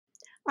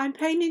I'm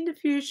painting the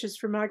fuchsias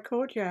from my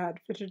courtyard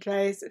for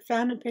today's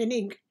fountain pen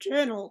ink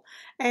journal,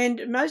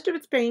 and most of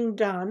it's being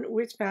done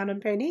with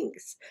fountain pen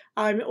inks.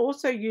 I'm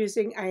also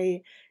using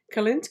a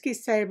Kolinsky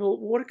sable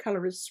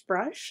watercolorist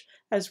brush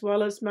as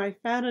well as my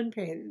fountain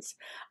pens.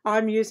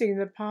 I'm using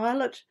the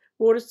Pilot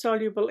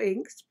water-soluble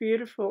inks,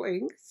 beautiful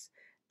inks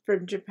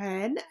from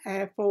Japan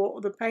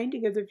for the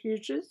painting of the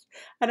fuchsias,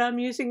 and I'm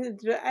using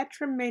the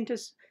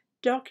Atramentis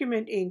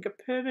Document ink,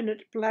 a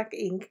permanent black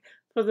ink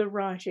for the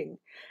writing.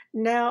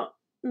 Now,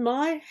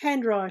 my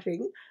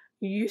handwriting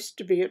used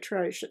to be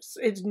atrocious.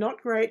 It's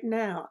not great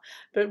now,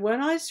 but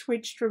when I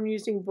switched from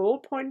using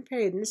ballpoint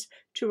pens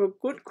to a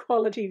good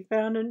quality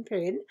fountain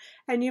pen,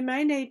 and you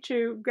may need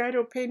to go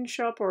to a pen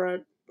shop or a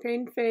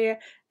pen fair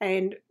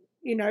and,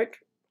 you know,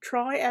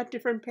 try out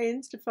different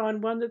pens to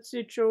find one that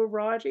suits your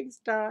writing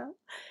style.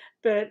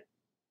 But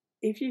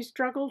if you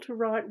struggle to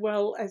write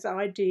well as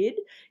I did,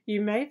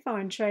 you may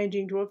find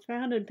changing to a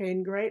fountain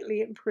pen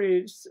greatly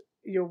improves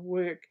your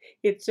work.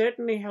 It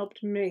certainly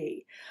helped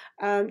me.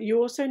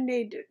 You also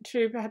need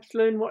to perhaps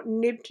learn what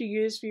nib to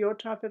use for your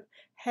type of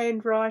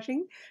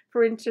handwriting.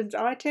 For instance,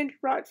 I tend to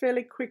write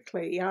fairly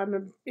quickly. I'm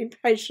an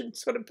impatient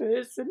sort of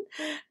person,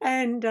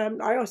 and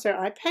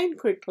I paint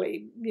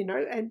quickly,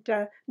 and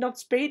not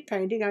speed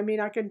painting. I mean,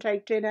 I can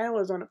take 10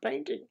 hours on a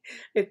painting.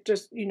 It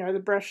just,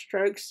 the brush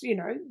strokes,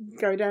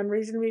 go down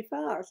reasonably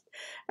fast.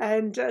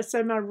 And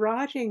so my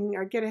writing,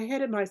 I get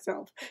ahead of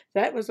myself.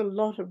 That was a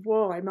lot of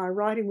why my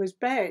writing was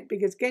bad,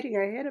 because getting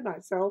ahead of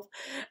myself,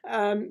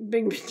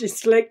 being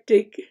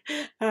dyslexic,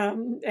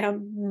 our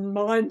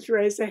minds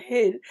race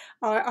ahead.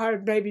 I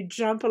maybe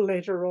jump a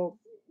letter, or,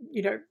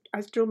 I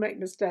still make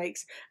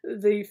mistakes.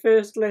 The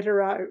first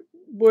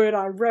word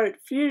I wrote,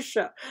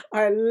 fuchsia,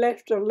 I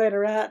left a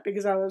letter out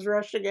because I was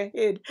rushing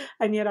ahead,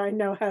 and yet I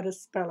know how to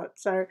spell it.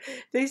 So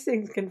these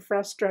things can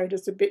frustrate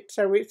us a bit.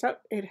 So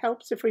it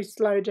helps if we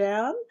slow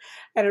down,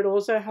 and it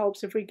also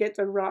helps if we get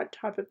the right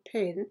type of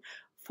pen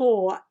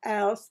for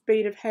our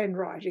speed of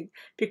handwriting.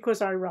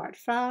 Because I write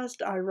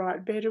fast, I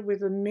write better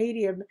with a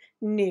medium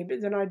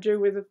nib than I do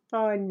with a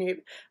fine nib.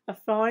 A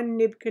fine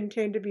nib can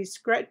tend to be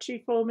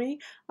scratchy for me.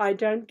 I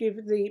don't give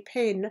the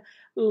pen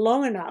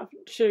long enough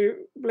to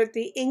let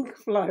the ink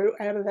flow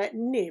out of that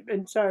nib,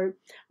 and so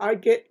I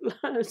get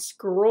a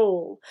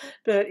scrawl.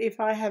 But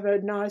if I have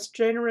a nice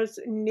generous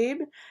nib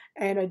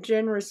and a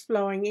generous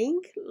flowing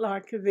ink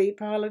like the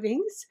Pilot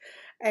inks,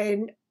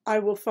 and I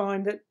will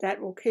find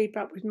that will keep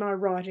up with my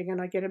writing,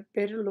 and I get a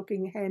better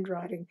looking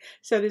handwriting.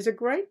 So there's a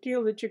great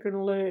deal that you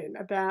can learn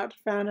about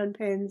fountain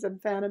pens and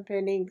fountain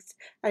pen inks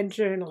and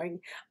journaling.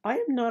 I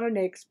am not an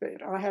expert.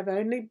 I have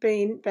only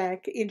been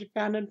back into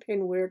fountain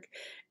pen work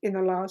in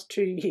the last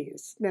 2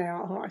 years.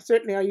 Now,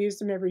 I use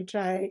them every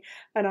day,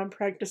 and I'm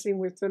practicing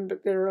with them,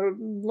 but there are a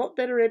lot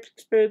better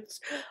experts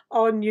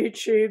on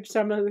YouTube.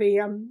 Some of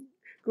the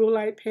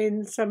Goulet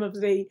pens, some of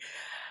the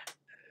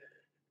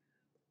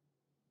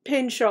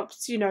pen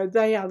shops,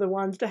 they are the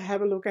ones to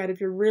have a look at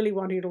if you're really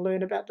wanting to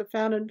learn about the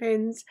fountain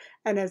pens.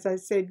 And as I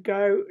said,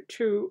 go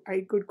to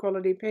a good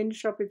quality pen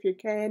shop if you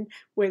can,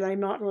 where they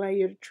might allow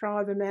you to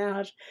try them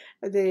out.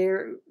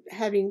 They're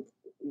having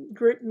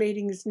group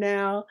meetings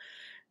now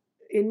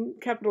in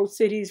capital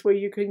cities where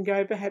you can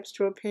go perhaps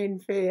to a pen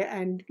fair,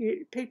 and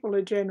people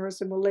are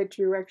generous and will let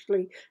you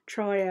actually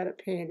try out a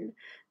pen.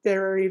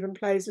 There are even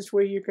places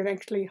where you can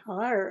actually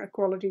hire a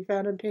quality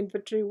fountain pen for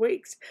 2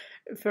 weeks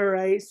for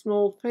a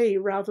small fee,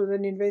 rather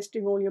than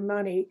investing all your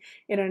money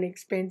in an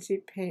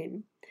expensive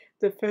pen.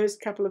 The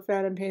first couple of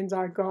fountain pens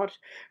I got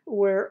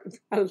were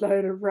a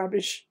load of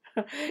rubbish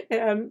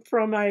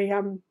from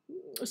a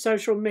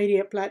social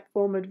media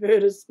platform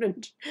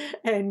advertisement,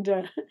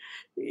 and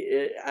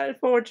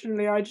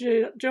unfortunately I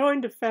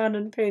joined a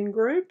fountain pen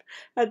group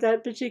at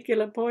that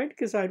particular point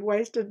because I'd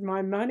wasted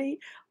my money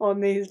on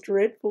these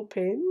dreadful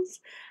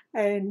pens,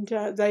 and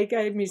they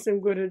gave me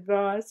some good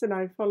advice, and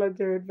I followed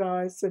their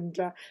advice and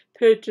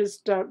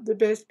purchased the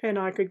best pen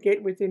I could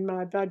get within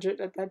my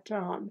budget at that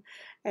time.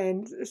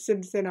 And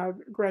since then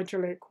I've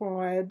gradually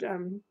acquired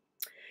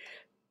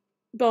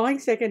buying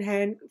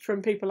secondhand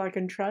from people I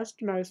can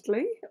trust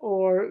mostly,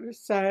 or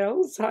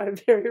sales. I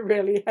very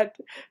rarely had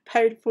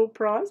paid full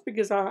price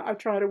because I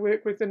try to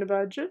work within a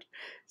budget.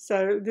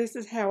 So this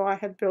is how I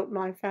have built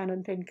my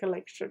fountain pen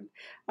collection.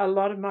 A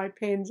lot of my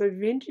pens are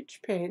vintage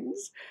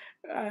pens,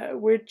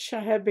 which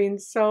have been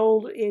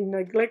sold in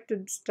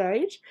neglected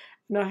state,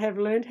 and I have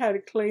learned how to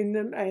clean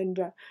them and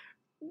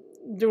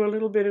do a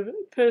little bit of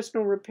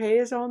personal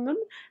repairs on them,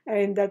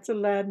 and that's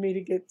allowed me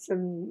to get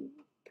some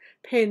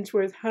pens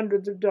worth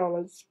hundreds of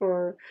dollars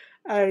for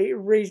a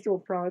reasonable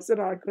price that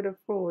I could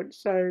afford.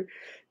 So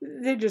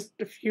they're just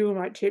a few of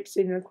my tips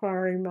in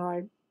acquiring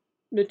my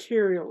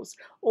materials.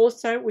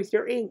 Also, with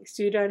your inks,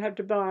 you don't have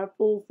to buy a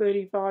full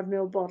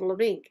 35ml bottle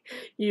of ink.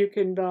 You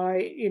can buy,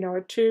 a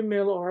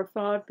 2ml or a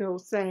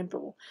 5ml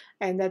sample,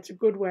 and that's a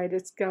good way to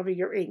discover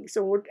your inks.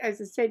 Or, as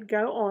I said,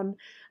 go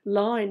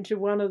online to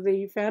one of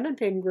the fountain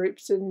pen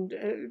groups and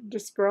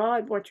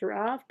describe what you're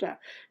after.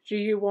 Do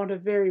you want a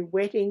very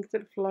wet ink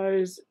that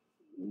flows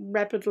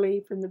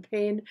rapidly from the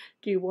pen?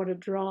 Do you want a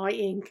dry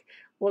ink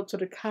what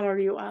sort of colour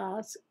you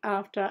ask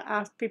after.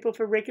 Ask people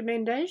for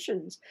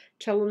recommendations.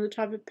 Tell them the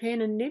type of pen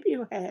and nib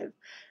you have.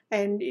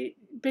 And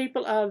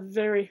people are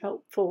very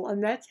helpful,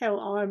 and that's how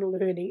I'm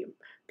learning.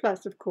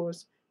 Plus, of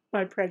course,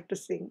 my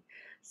practicing.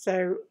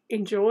 So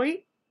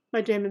enjoy my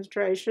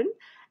demonstration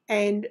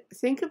and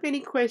think of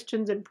any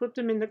questions and put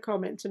them in the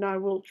comments, and I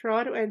will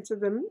try to answer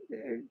them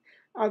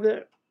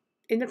either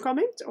in the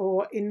comments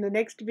or in the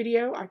next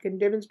video. I can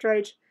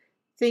demonstrate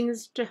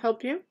things to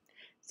help you.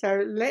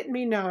 So let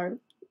me know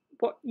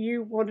what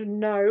you want to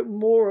know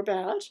more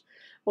about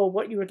or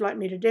what you would like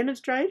me to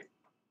demonstrate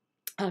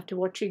after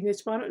watching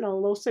this one, and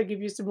I'll also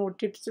give you some more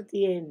tips at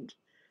the end.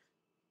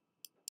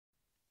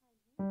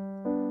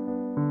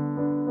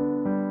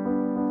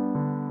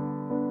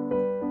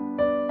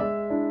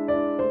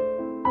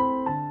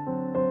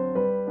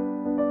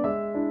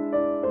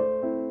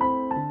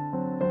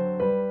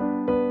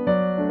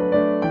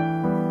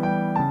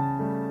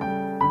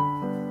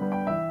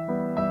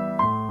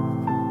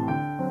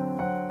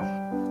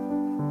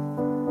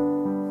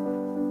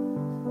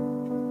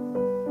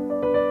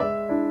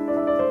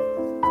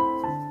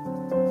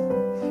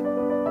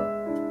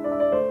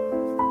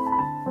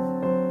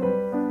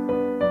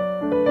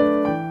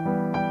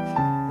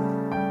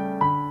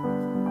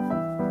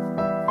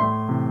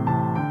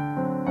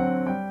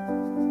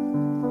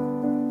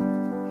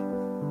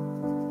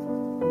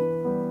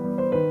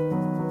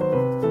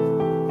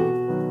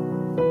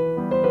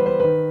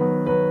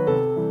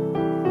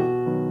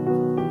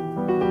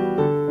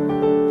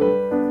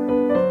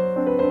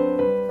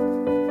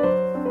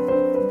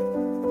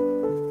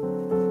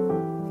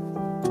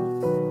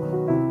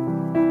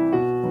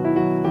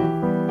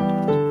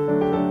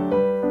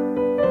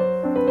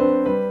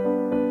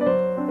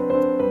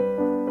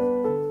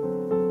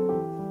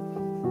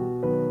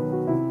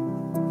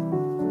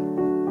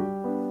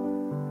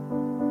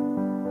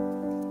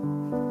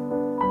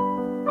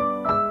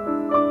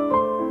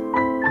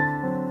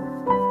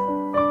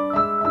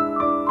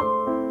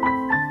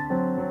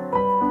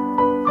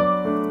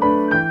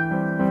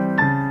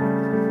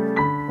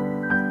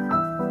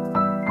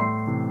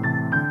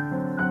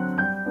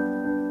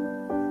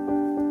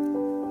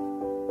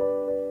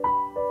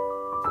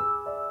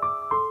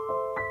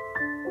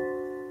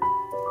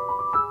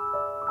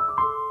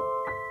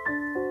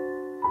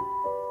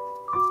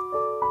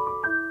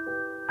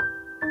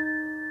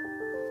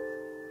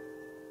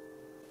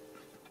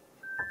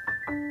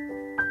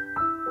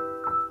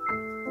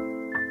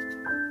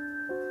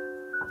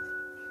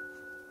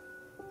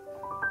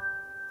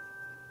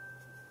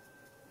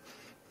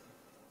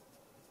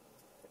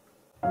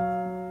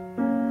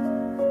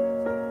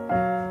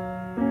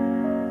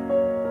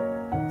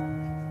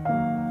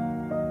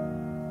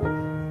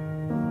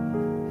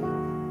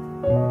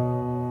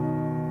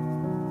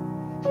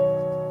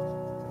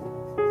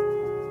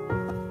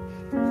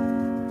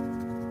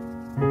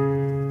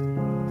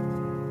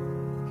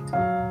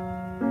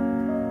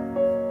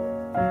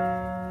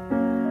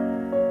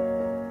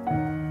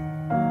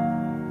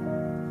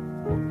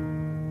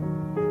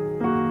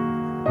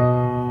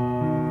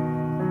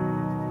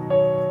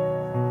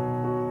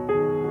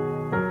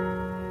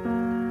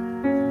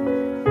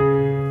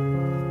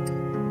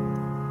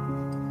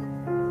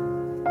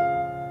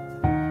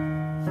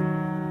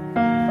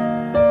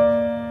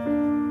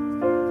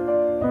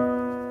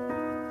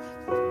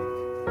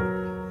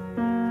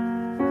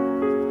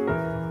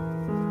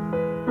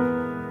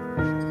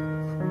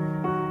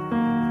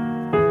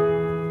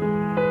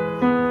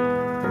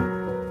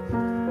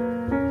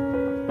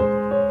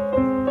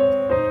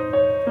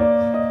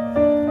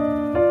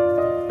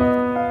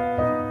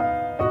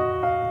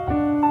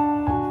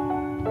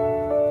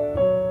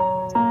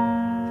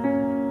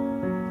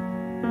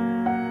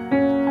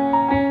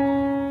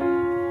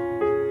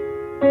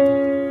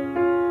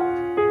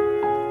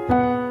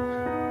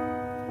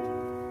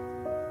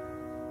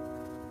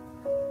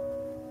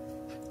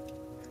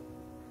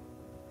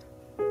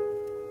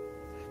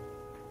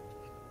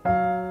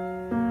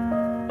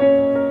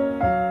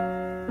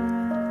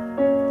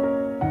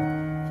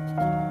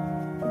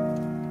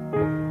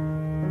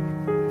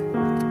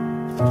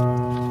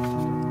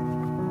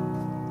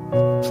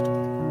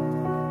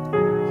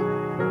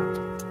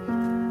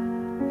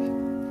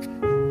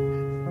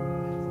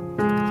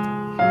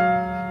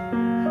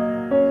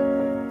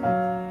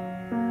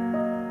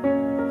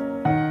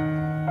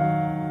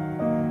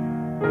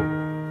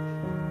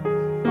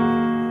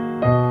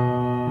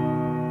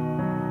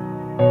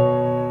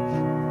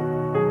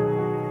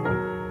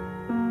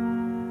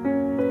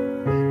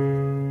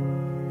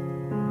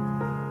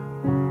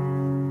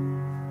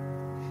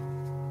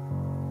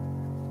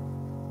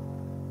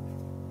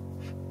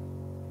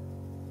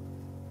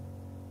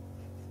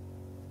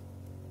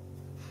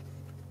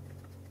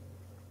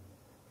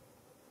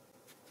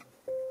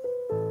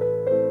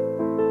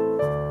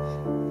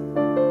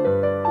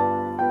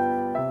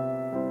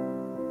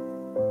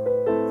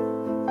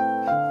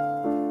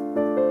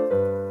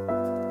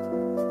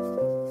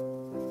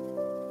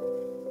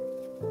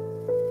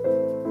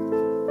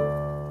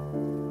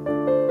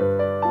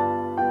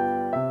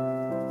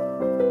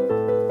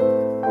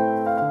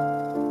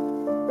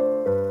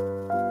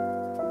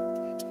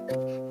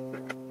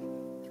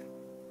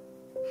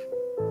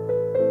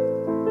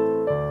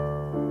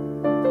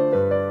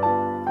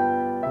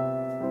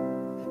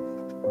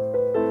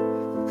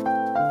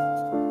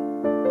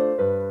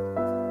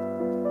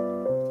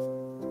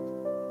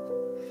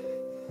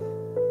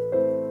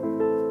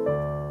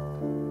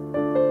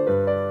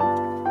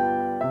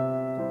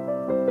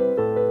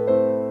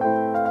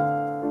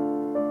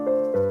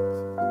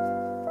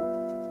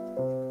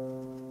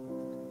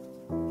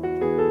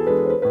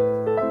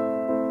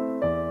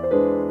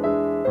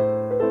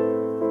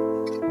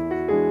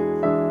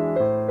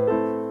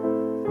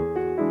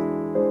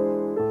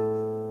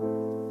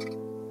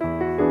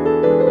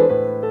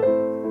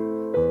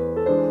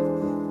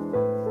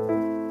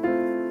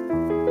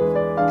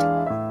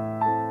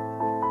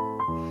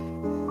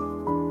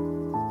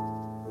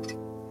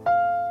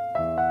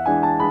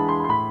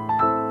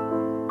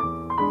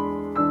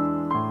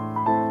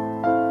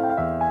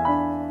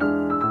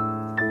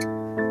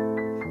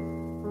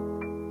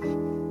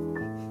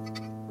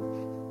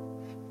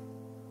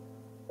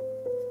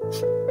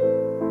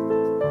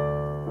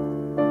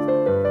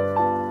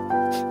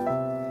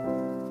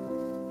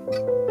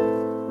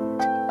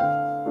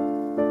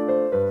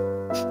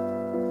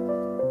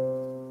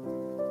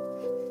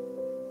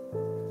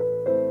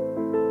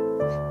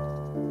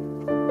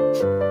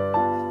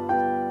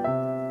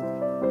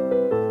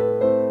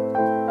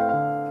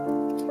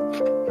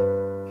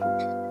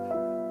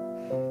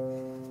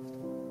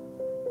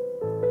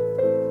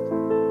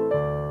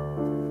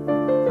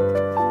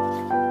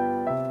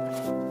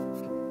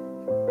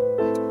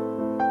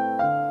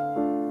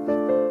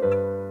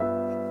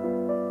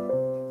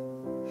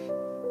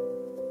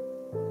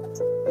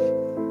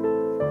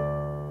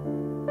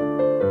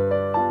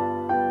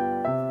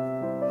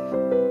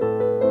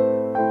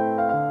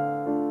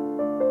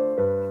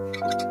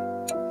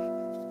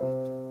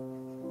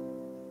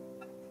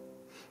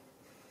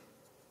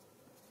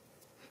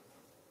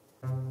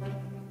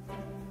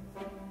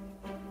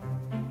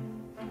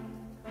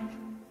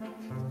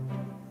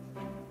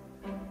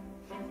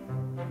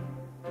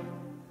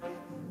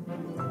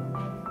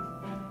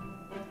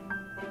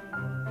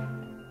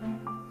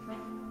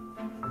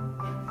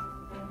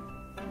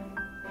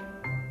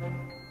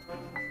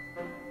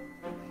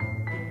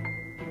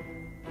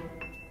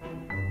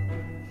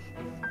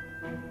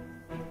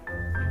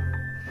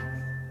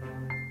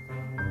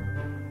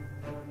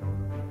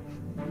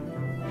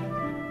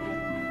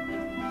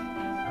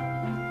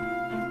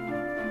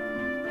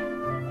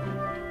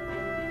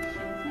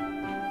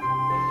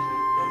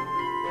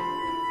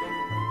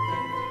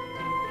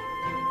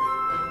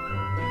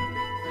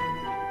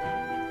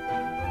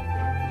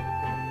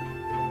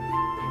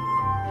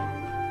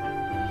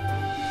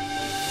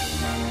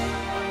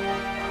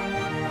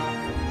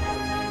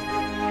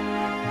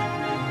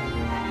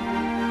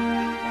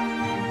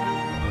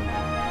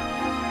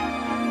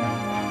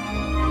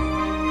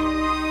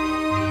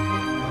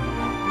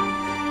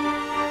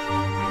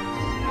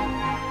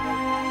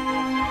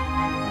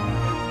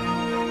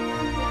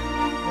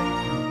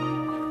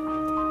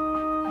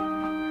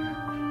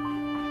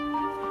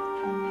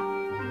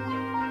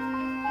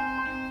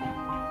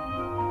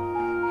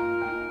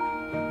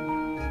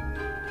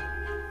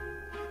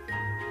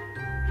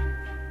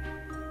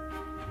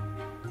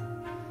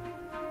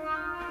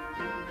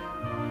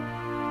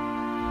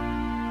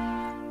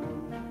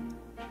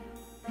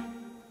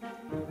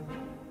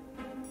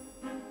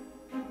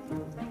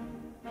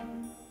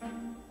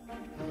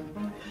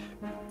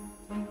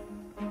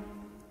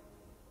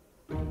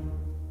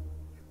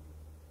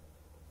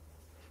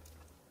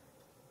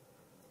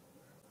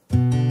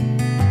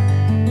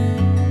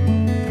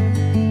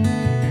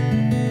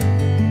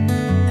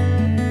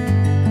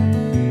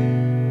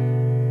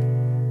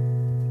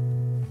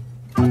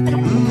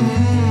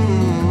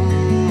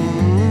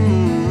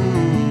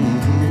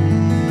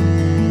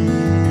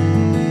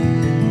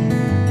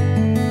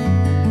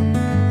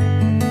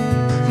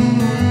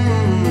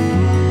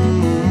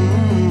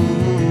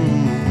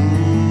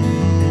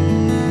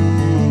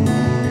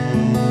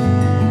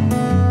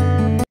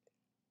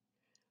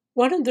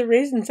 One of the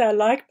reasons I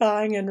like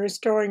buying and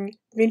restoring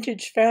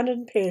vintage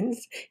fountain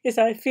pens is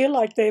I feel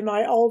like they're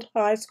my old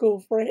high school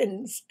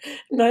friends.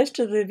 Most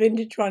of the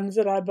vintage ones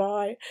that I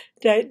buy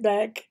date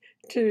back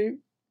to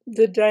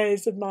the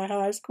days of my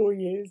high school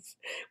years.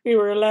 We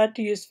were allowed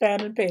to use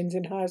fountain pens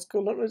in high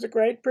school. It was a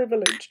great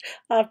privilege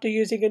after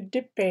using a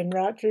dip pen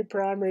right through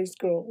primary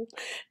school.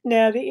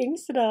 Now, the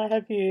inks that I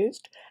have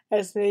used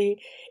as the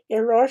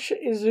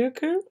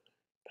Iroshizuku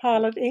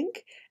Pilot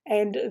ink,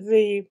 and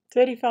the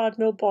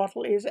 35ml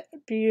bottle is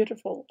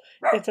beautiful.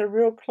 It's a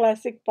real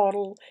classic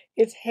bottle.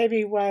 It's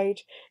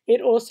heavyweight. It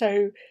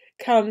also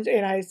comes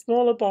in a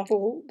smaller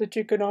bottle that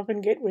you can often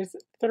get with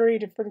 3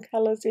 different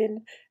colours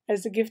in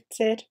as a gift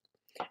set.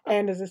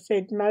 And as I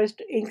said,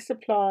 most ink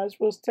suppliers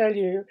will sell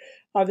you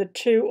either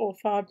 2 or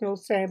 5ml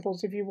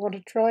samples if you want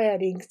to try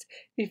out inks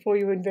before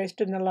you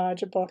invest in the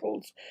larger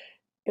bottles.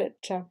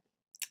 But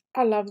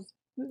I love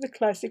the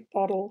classic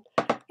bottle.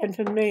 And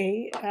for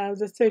me,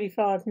 the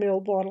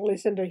 35ml bottle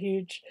isn't a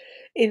huge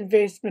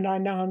investment. I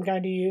know I'm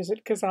going to use it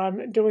because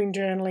I'm doing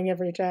journaling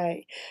every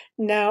day.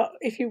 Now,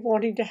 if you're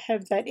wanting to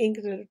have that ink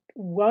that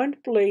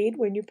won't bleed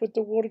when you put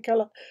the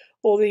watercolour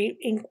or the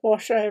ink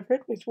wash over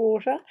it with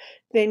water,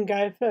 then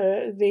go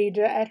for the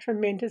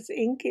Atramentis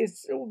ink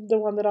is the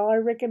one that I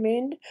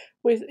recommend.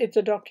 It's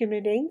a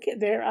document ink.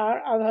 There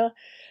are other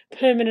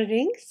permanent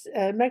inks.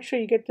 Make sure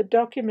you get the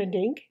document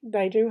ink.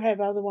 They do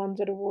have other ones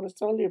that are water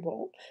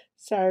soluble.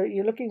 So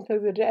you're looking for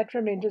the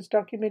Atramentis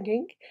Document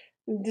ink.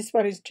 This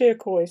one is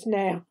turquoise.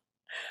 Now,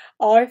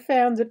 I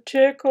found the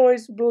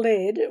turquoise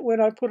bled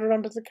when I put it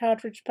onto the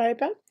cartridge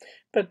paper,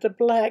 but the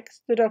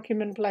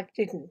document black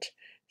didn't.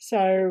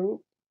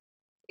 So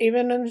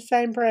even in the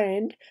same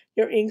brand,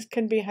 your inks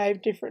can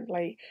behave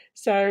differently.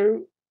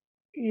 So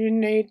you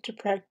need to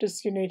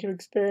practice, you need to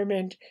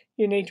experiment,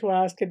 you need to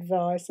ask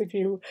advice. If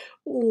you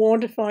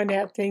want to find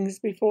out things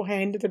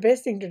beforehand, the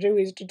best thing to do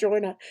is to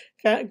join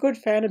a good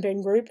fountain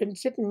pen group and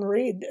sit and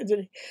read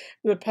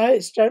the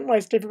post. Don't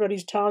waste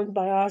everybody's time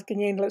by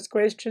asking endless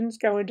questions.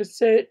 Go into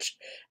search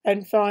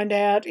and find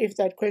out if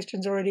that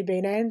question's already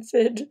been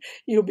answered.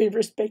 You'll be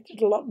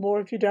respected a lot more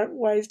if you don't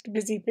waste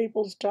busy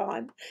people's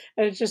time.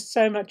 And it's just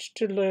so much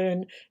to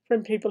learn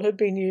from people who've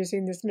been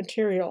using this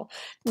material.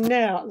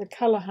 Now, the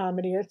colour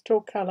harmony. Let's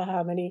talk colour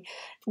harmony.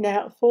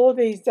 Now, for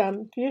these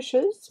fuchsias,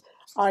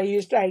 I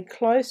used a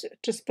close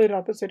to split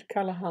opposite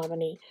colour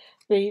harmony.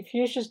 The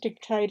fuchsias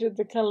dictated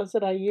the colours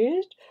that I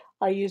used.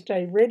 I used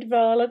a red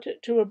violet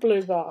to a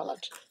blue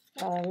violet.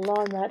 I'll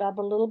line that up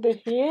a little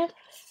bit here.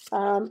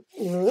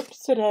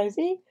 Oops,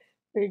 daisy.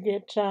 We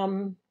get,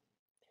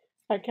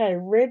 okay,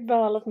 red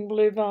violet and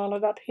blue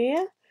violet up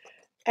here.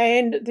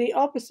 And the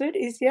opposite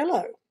is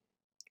yellow.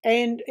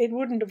 And it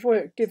wouldn't have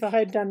worked if I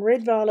had done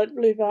red violet,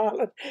 blue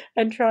violet,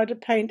 and tried to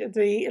paint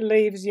the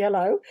leaves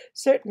yellow.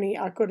 Certainly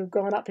I could have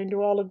gone up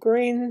into olive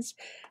greens,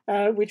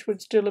 which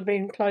would still have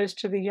been close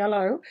to the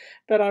yellow,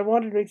 but I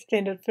wanted to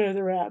extend it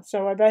further out.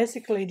 So I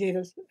basically did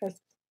a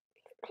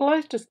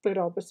close to split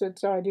opposite.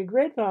 So I did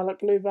red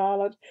violet, blue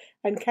violet,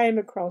 and came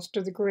across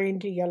to the green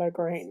to yellow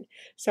green.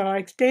 So I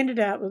extended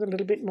out with a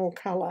little bit more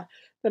colour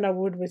than I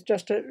would with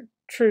just a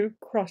true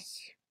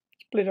cross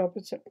split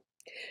opposite.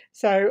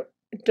 So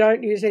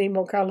don't use any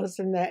more colours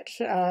than that,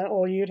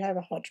 or you'd have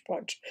a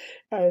hodgepodge.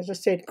 As I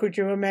said, could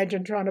you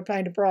imagine trying to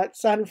paint a bright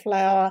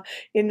sunflower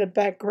in the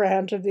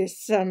background of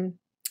this,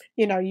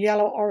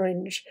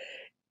 yellow-orange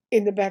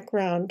in the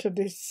background of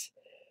this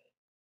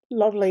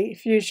lovely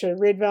fuchsia?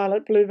 Red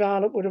violet, blue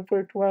violet would have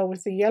worked well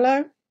with the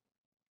yellow,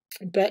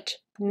 but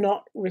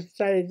not with,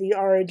 say, the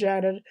orange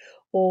added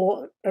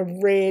or a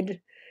red.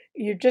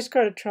 You've just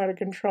got to try to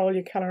control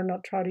your colour and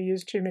not try to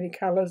use too many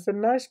colours. The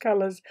most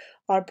colours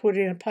I put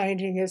in a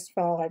painting is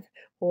 5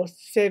 or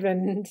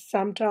 7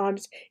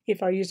 sometimes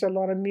if I use a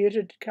lot of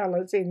muted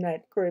colours in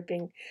that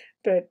grouping.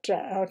 But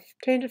I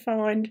tend to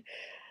find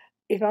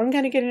if I'm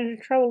going to get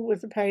into trouble with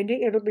the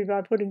painting, it'll be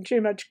by putting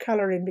too much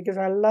colour in, because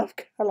I love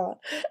colour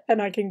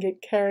and I can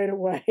get carried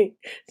away.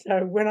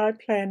 So when I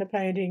plan a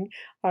painting,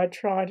 I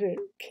try to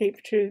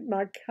keep to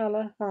my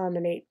colour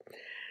harmony.